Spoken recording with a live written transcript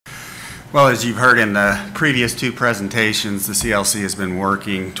Well, as you've heard in the previous two presentations, the CLC has been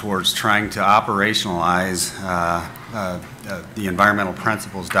working towards trying to operationalize the environmental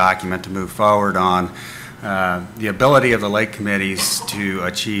principles document to move forward on the ability of the lake committees to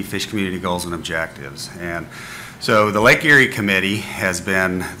achieve fish community goals and objectives. And so the Lake Erie Committee has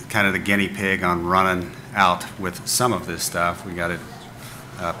been kind of the guinea pig on running out with some of this stuff. We got it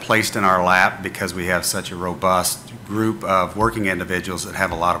placed in our lap because we have such a robust group of working individuals that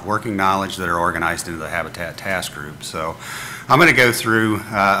have a lot of working knowledge that are organized into the Habitat Task Group. So I'm going to go through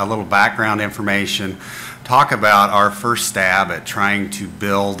a little background information, talk about our first stab at trying to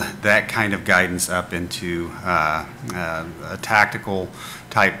build that kind of guidance up into a tactical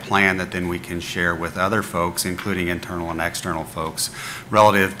type plan that then we can share with other folks, including internal and external folks,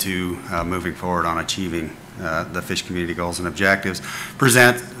 relative to moving forward on achieving the fish community goals and objectives.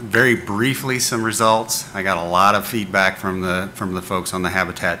 Present very briefly some results. I got a lot of feedback from the folks on the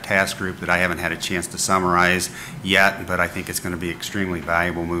Habitat Task Group that I haven't had a chance to summarize yet, but I think it's going to be extremely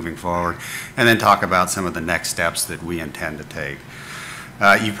valuable moving forward. And then talk about some of the next steps that we intend to take.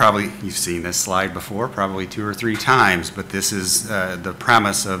 You've seen this slide before, probably 2 or 3 times, but this is the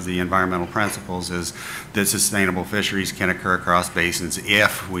premise of the environmental principles is that sustainable fisheries can occur across basins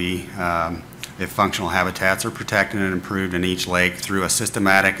if functional habitats are protected and improved in each lake through a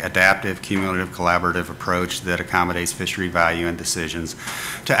systematic, adaptive, cumulative, collaborative approach that accommodates fishery value and decisions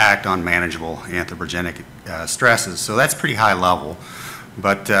to act on manageable anthropogenic stresses. So that's pretty high level.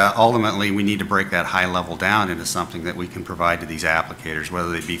 But ultimately, we need to break that high level down into something that we can provide to these applicators,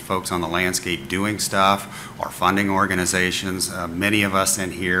 whether they be folks on the landscape doing stuff or funding organizations. Many of us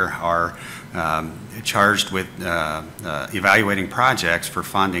in here are charged with evaluating projects for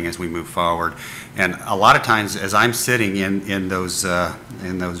funding as we move forward. And a lot of times, as I'm sitting in those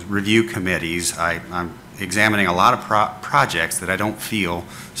review committees, I'm examining a lot of projects that I don't feel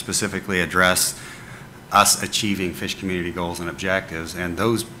specifically address us achieving fish community goals and objectives, and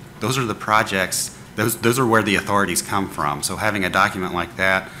those are the projects, those are where the authorities come from. So having a document like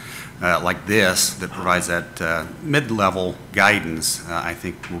that, like this, that provides that mid-level guidance, I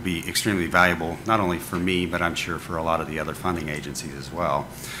think will be extremely valuable, not only for me, but I'm sure for a lot of the other funding agencies as well.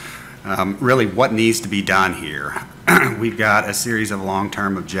 Really, what needs to be done here? We've got a series of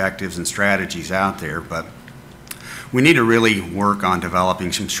long-term objectives and strategies out there, but we need to really work on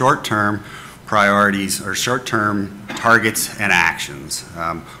developing some short-term priorities or short-term targets and actions.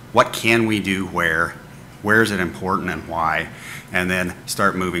 What can we do where is it important and why, and then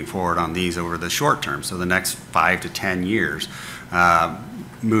start moving forward on these over the short term, so the next 5 to 10 years.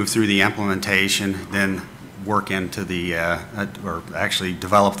 Move through the implementation, then work into the, or actually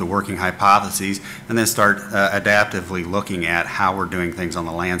develop the working hypotheses, and then start adaptively looking at how we're doing things on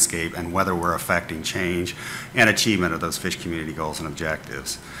the landscape and whether we're affecting change and achievement of those fish community goals and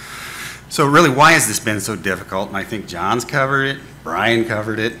objectives. So really, why has this been so difficult? And I think John's covered it, Brian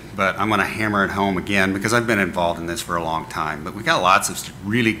covered it, but I'm going to hammer it home again because I've been involved in this for a long time. But we've got lots of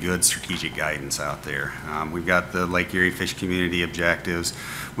really good strategic guidance out there. We've got the Lake Erie Fish Community Objectives.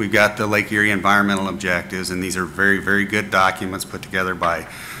 We've got the Lake Erie Environmental Objectives, and these are very, very good documents put together by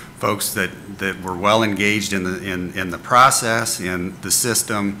folks that were well engaged in the process, in the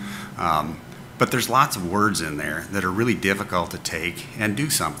system. But there's lots of words in there that are really difficult to take and do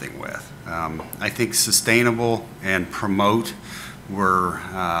something with. I think sustainable and promote were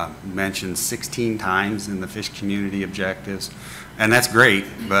mentioned 16 times in the fish community objectives. And that's great,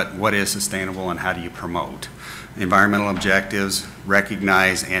 but what is sustainable and how do you promote? Environmental objectives,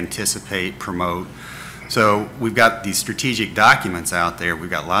 recognize, anticipate, promote. So we've got these strategic documents out there.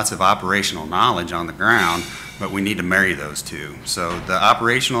 We've got lots of operational knowledge on the ground, but we need to marry those two. So the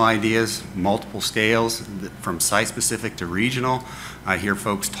operational ideas, multiple scales, from site-specific to regional. I hear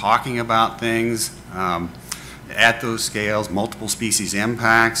folks talking about things at those scales, multiple species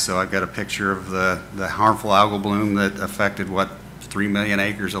impacts. So I've got a picture of the harmful algal bloom that affected, 3 million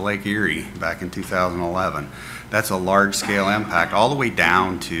acres of Lake Erie back in 2011. That's a large-scale impact, all the way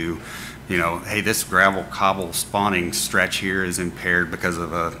down to, you know, hey, this gravel cobble spawning stretch here is impaired because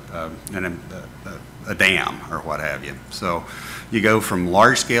of a dam or what have you. So you go from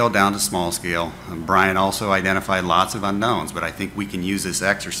large scale down to small scale. Brian also identified lots of unknowns, but I think we can use this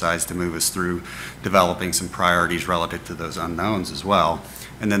exercise to move us through developing some priorities relative to those unknowns as well.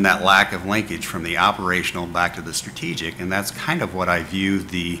 And then that lack of linkage from the operational back to the strategic, and that's kind of what I view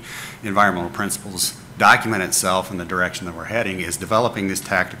the environmental principles document itself and the direction that we're heading is developing this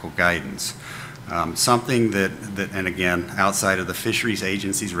tactical guidance. Something that, and again, outside of the fisheries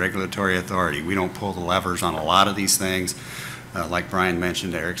agency's regulatory authority, we don't pull the levers on a lot of these things. Like Brian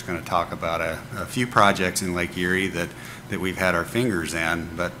mentioned, Eric's going to talk about a few projects in Lake Erie that that we've had our fingers in,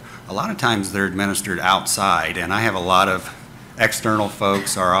 but a lot of times they're administered outside, and I have a lot of external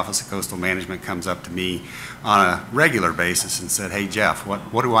folks. Our Office of Coastal Management comes up to me on a regular basis and said, hey Jeff,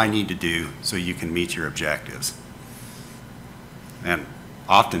 what do I need to do so you can meet your objectives? And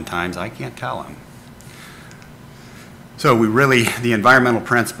oftentimes I can't tell them. So the environmental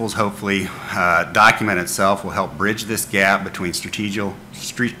principles hopefully document itself will help bridge this gap between strategic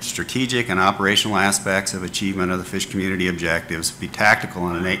and operational aspects of achievement of the fish community objectives, be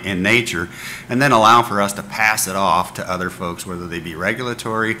tactical in nature, and then allow for us to pass it off to other folks, whether they be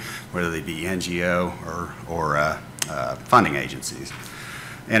regulatory, whether they be NGO or funding agencies.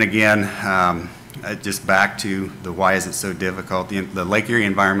 And again, just back to the why is it so difficult, the Lake Erie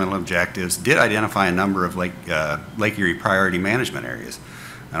environmental objectives did identify a number of Lake Erie priority management areas.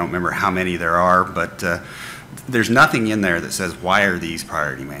 I don't remember how many there are, but there's nothing in there that says why are these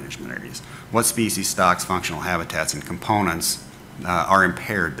priority management areas? What species, stocks, functional habitats, and components are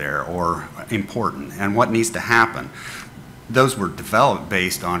impaired there or important, and what needs to happen? Those were developed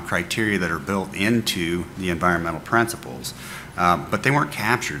based on criteria that are built into the environmental principles, but they weren't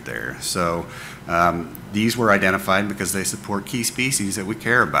captured there. So these were identified because they support key species that we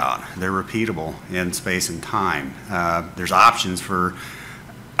care about. They're repeatable in space and time. There's options for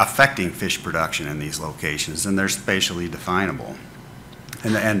affecting fish production in these locations, and they're spatially definable.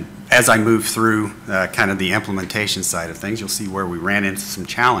 And as I move through kind of the implementation side of things, you'll see where we ran into some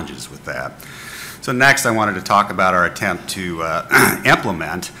challenges with that. So next I wanted to talk about our attempt to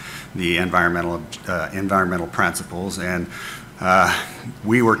implement the environmental principles, and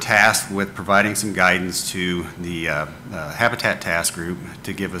we were tasked with providing some guidance to the Habitat Task Group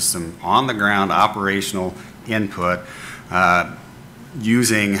to give us some on-the-ground operational input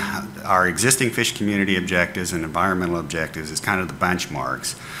using our existing fish community objectives and environmental objectives as kind of the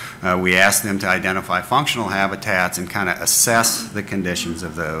benchmarks. We asked them to identify functional habitats and kind of assess the conditions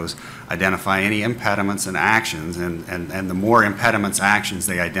of those, identify any impediments and actions, and the more impediments, actions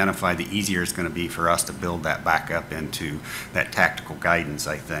they identify, the easier it's going to be for us to build that back up into that tactical guidance,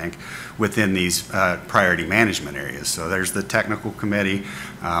 I think, within these priority management areas. So there's the technical committee.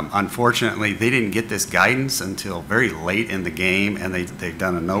 Unfortunately, they didn't get this guidance until very late in the game, and they've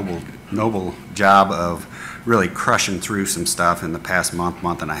done a noble job of really crushing through some stuff in the past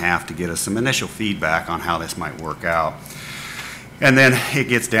month and a half to get us some initial feedback on how this might work out. And then it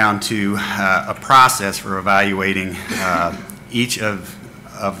gets down to a process for evaluating each of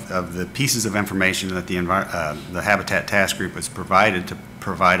the pieces of information that the Habitat Task Group has provided to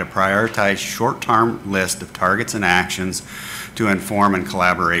provide a prioritized short-term list of targets and actions to inform and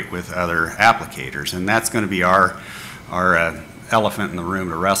collaborate with other applicators. And that's going to be our elephant in the room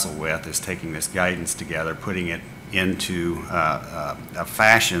to wrestle with, is taking this guidance together, putting it into a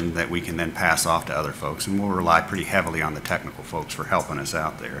fashion that we can then pass off to other folks, and we'll rely pretty heavily on the technical folks for helping us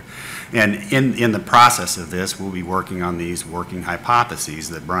out there. And in the process of this, we'll be working on these working hypotheses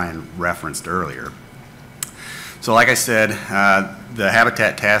that Brian referenced earlier. So like I said, the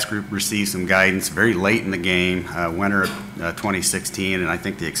Habitat Task Group received some guidance very late in the game, winter of 2016, and I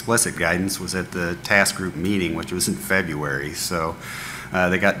think the explicit guidance was at the task group meeting, which was in February. So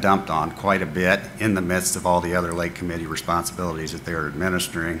they got dumped on quite a bit in the midst of all the other Lake Committee responsibilities that they were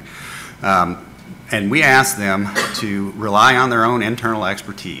administering. And we asked them to rely on their own internal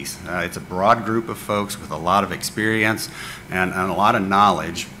expertise. It's a broad group of folks with a lot of experience and a lot of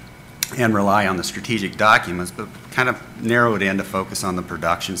knowledge, and rely on the strategic documents, but kind of narrow it in to focus on the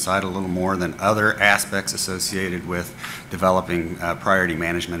production side a little more than other aspects associated with developing priority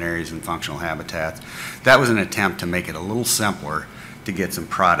management areas and functional habitats. That was an attempt to make it a little simpler to get some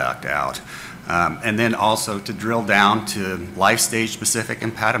product out. And then also to drill down to life stage specific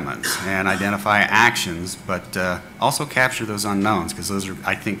impediments and identify actions, but also capture those unknowns, because those are,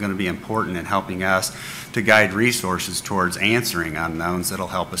 I think, going to be important in helping us to guide resources towards answering unknowns that'll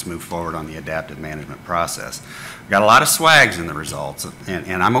help us move forward on the adaptive management process. Got a lot of swags in the results,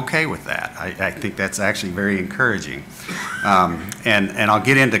 and I'm okay with that. I think that's actually very encouraging. And I'll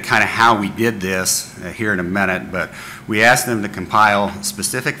get into kind of how we did this here in a minute, but we asked them to compile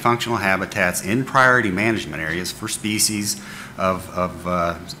specific functional habitats in priority management areas for species of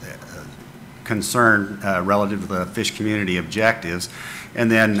concern relative to the fish community objectives, and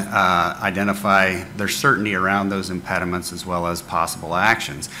then identify their certainty around those impediments as well as possible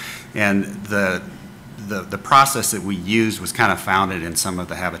actions. And the process that we used was kind of founded in some of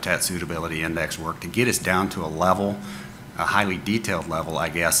the Habitat Suitability Index work to get us down to a level, a highly detailed level, I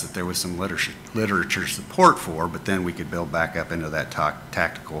guess, that there was some literature support for, but then we could build back up into that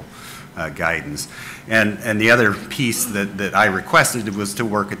tactical guidance. And the other piece that I requested was to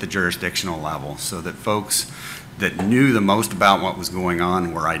work at the jurisdictional level, so that folks that knew the most about what was going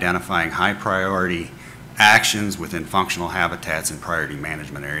on were identifying high priority actions within functional habitats and priority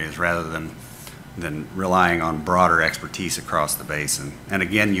management areas rather than relying on broader expertise across the basin. And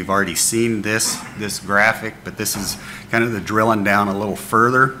again, you've already seen this graphic, but this is kind of the drilling down a little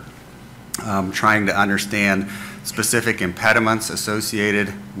further, trying to understand specific impediments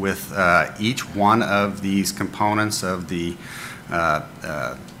associated with each one of these components of the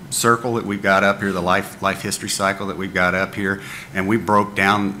circle that we've got up here, the life history cycle that we've got up here, and we broke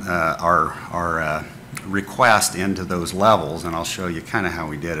down our request into those levels, and I'll show you kind of how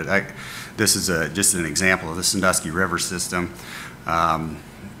we did it. This is just an example of the Sandusky River system.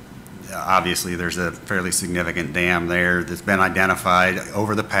 Obviously, there's a fairly significant dam there that's been identified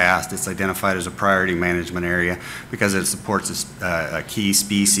over the past. It's identified as a priority management area because it supports a key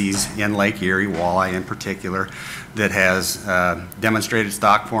species in Lake Erie, walleye in particular, that has demonstrated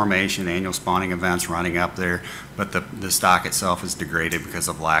stock formation, annual spawning events running up there, but the stock itself is degraded because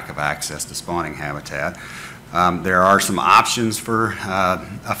of lack of access to spawning habitat. There are some options for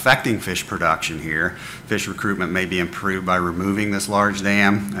affecting fish production here. Fish recruitment may be improved by removing this large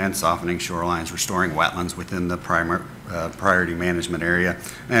dam and softening shorelines, restoring wetlands within the priority management area,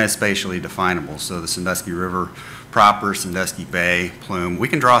 and it's spatially definable. So the Sandusky River proper, Sandusky Bay, Plume, we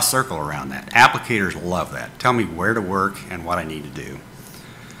can draw a circle around that. Applicators love that. Tell me where to work and what I need to do.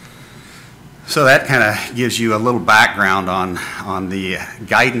 So that kind of gives you a little background on the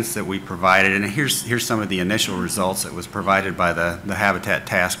guidance that we provided, and here's some of the initial results that was provided by the Habitat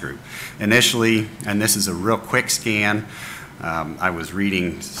Task Group. Initially, and this is a real quick scan, I was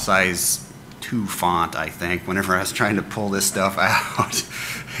reading size 2 font, I think, whenever I was trying to pull this stuff out,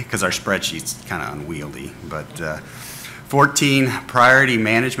 because our spreadsheet's kind of unwieldy. But 14 priority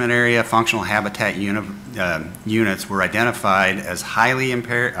management area functional habitat units were identified as highly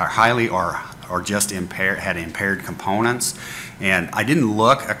impaired, or just impaired, had impaired components. And I didn't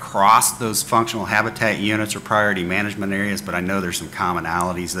look across those functional habitat units or priority management areas, but I know there's some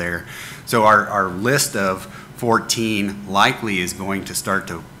commonalities there. So our list of 14 likely is going to start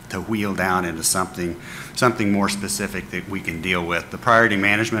to wheel down into something more specific that we can deal with. The priority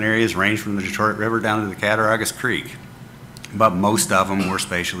management areas range from the Detroit River down to the Cattaraugus Creek, but most of them were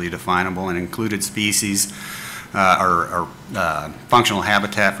spatially definable and included species or functional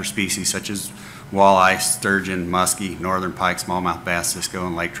habitat for species such as walleye, sturgeon, muskie, northern pike, smallmouth bass, cisco,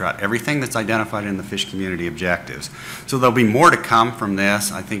 and lake trout, everything that's identified in the fish community objectives. So there'll be more to come from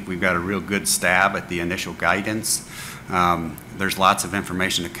this. I think we've got a real good stab at the initial guidance. There's lots of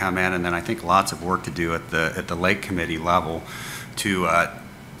information to come in, and then I think lots of work to do at the Lake Committee level to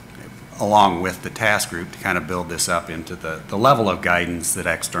along with the task group to kind of build this up into the level of guidance that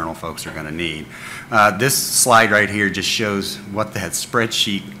external folks are going to need. This slide right here just shows what that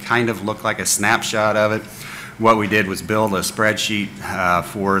spreadsheet kind of looked like, a snapshot of it. What we did was build a spreadsheet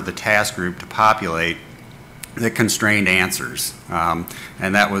for the task group to populate the constrained answers.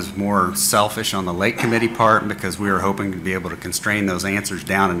 And that was more selfish on the Lake Committee part because we were hoping to be able to constrain those answers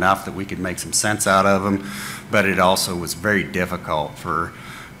down enough that we could make some sense out of them, but it also was very difficult for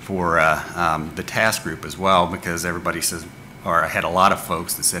the task group as well, because everybody says, or I had a lot of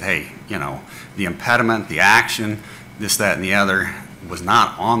folks that said, hey, you know, the impediment, the action, this, that, and the other was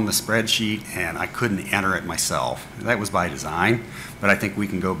not on the spreadsheet and I couldn't enter it myself. That was by design, but I think we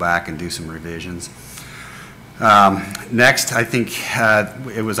can go back and do some revisions. Next, I think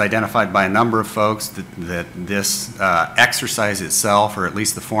it was identified by a number of folks that this exercise itself, or at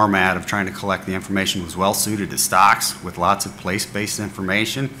least the format of trying to collect the information, was well suited to stocks with lots of place-based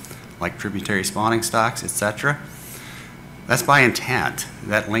information, like tributary spawning stocks, etc. That's by intent.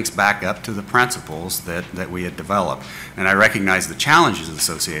 That links back up to the principles that we had developed. And I recognize the challenges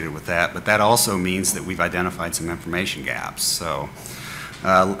associated with that, but that also means that we've identified some information gaps. So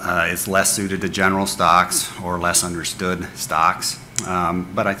it's less suited to general stocks or less understood stocks.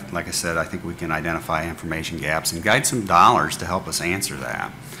 But like I said, I think we can identify information gaps and guide some dollars to help us answer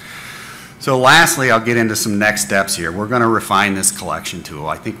that. So lastly, I'll get into some next steps here. We're going to refine this collection tool.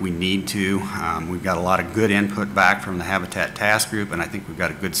 I think we need to. We've got a lot of good input back from the Habitat Task Group, and I think we've got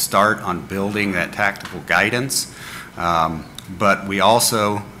a good start on building that tactical guidance. But we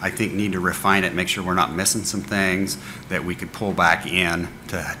also, I think, need to refine it, make sure we're not missing some things that we could pull back in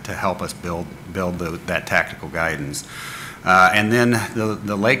to help us build that tactical guidance. And then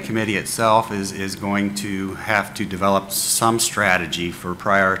the Lake Committee itself is going to have to develop some strategy for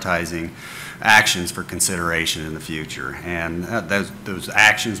prioritizing actions for consideration in the future. And those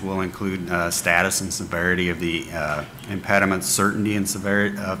actions will include status and severity of the impediments, certainty and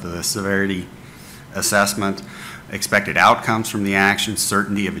severity of the severity assessment, expected outcomes from the action,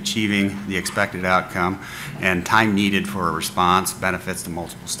 certainty of achieving the expected outcome, and time needed for a response, benefits to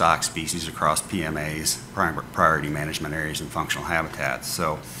multiple stock species across PMAs, priority management areas, and functional habitats.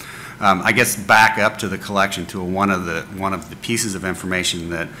 So I guess back up to the collection tool, one of the pieces of information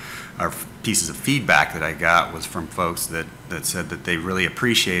that are pieces of feedback that I got was from folks that said that they really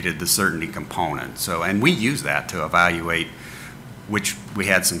appreciated the certainty component. So, and we use that to evaluate which we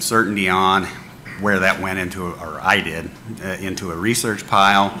had some certainty on, where that went into, or I did, into a research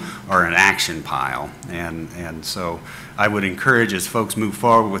pile or an action pile. And so I would encourage, as folks move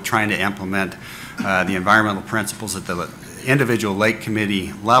forward with trying to implement the environmental principles at the individual lake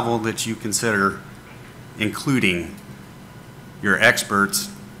committee level, that you consider including your experts'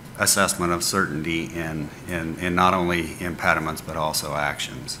 assessment of certainty in not only impediments but also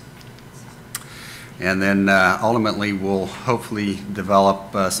actions. And then ultimately we'll hopefully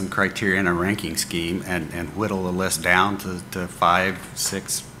develop some criteria in a ranking scheme and whittle the list down to 5,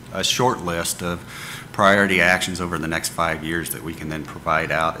 6, a short list of priority actions over the next 5 years that we can then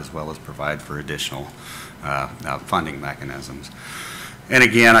provide out, as well as provide for additional funding mechanisms. And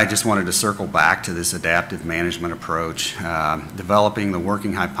again, I just wanted to circle back to this adaptive management approach, developing the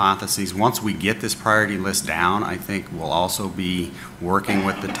working hypotheses. Once we get this priority list down, I think we'll also be working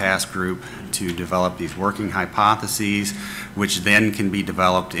with the task group to develop these working hypotheses, which then can be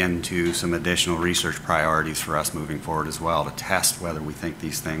developed into some additional research priorities for us moving forward as well, to test whether we think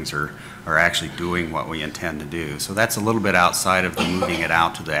these things are actually doing what we intend to do. So that's a little bit outside of the moving it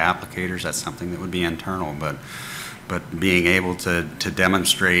out to the applicators. That's something that would be internal, but being able to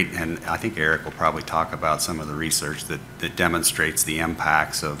demonstrate, and I think Eric will probably talk about some of the research that demonstrates the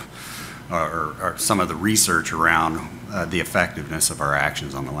impacts of, or some of the research around the effectiveness of our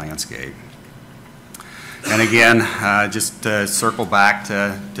actions on the landscape. And again, just to circle back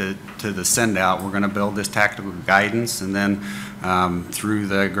to the send out, we're going to build this tactical guidance, and then through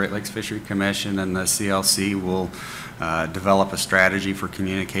the Great Lakes Fishery Commission and the CLC, we'll develop a strategy for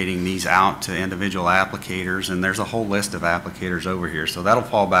communicating these out to individual applicators, and there's a whole list of applicators over here. So that'll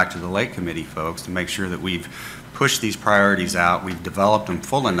fall back to the Lake Committee folks to make sure that we've pushed these priorities out, we've developed them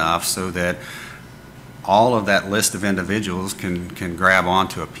full enough so that all of that list of individuals can grab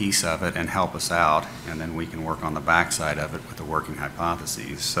onto a piece of it and help us out, and then we can work on the backside of it with the working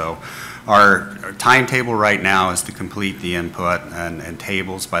hypotheses. So our timetable right now is to complete the input and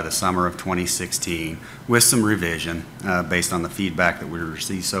tables by the summer of 2016 with some revision based on the feedback that we've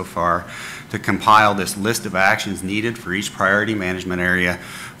received so far, to compile this list of actions needed for each priority management area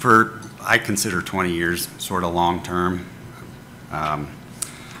for, I consider, 20 years, sort of long term.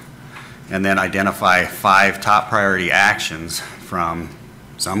 And then identify 5 top priority actions from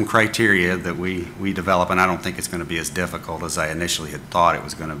some criteria that we develop, and I don't think it's going to be as difficult as I initially had thought it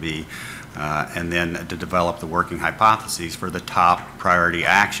was going to be, and then to develop the working hypotheses for the top priority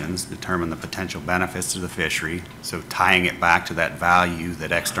actions, determine the potential benefits to the fishery, so tying it back to that value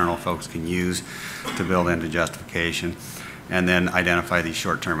that external folks can use to build into justification, and then identify these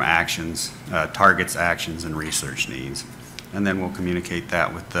short-term actions, targets, actions, and research needs. And then we'll communicate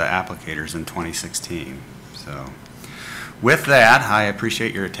that with the applicators in 2016. So with that, I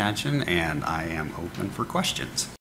appreciate your attention, and I am open for questions.